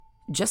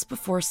Just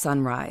before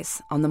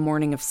sunrise, on the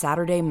morning of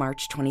Saturday,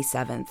 March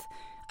 27th,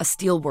 a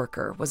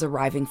steelworker was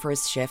arriving for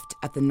his shift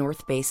at the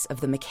north base of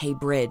the McKay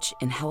Bridge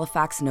in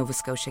Halifax, Nova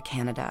Scotia,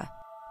 Canada.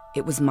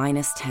 It was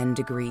minus 10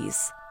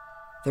 degrees.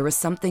 There was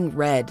something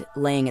red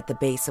laying at the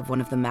base of one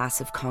of the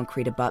massive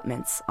concrete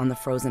abutments on the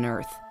frozen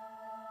earth.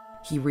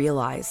 He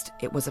realized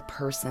it was a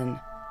person,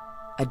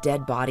 a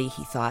dead body,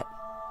 he thought.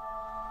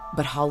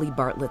 But Holly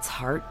Bartlett's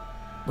heart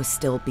was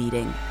still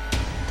beating.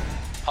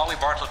 Holly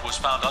Bartlett was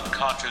found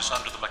unconscious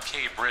under the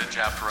McKay Bridge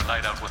after a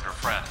night out with her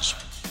friends.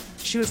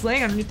 She was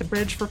laying underneath the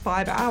bridge for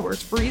 5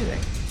 hours, freezing.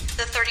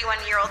 The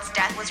 31-year-old's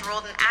death was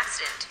ruled an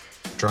accident.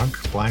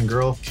 Drunk, blind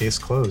girl, case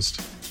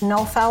closed.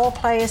 No foul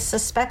play is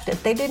suspected.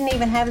 They didn't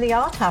even have the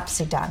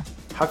autopsy done.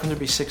 How can there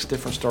be 6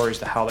 different stories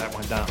to how that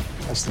went down?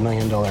 That's the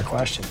million-dollar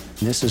question.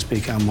 This has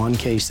become one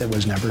case that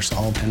was never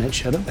solved, and it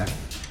should have been.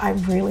 I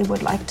really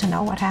would like to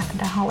know what happened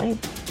to Holly.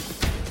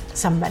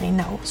 Somebody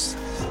knows.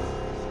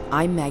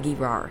 I'm Maggie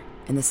Rahr,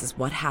 and this is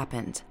What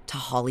Happened to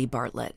Holly Bartlett.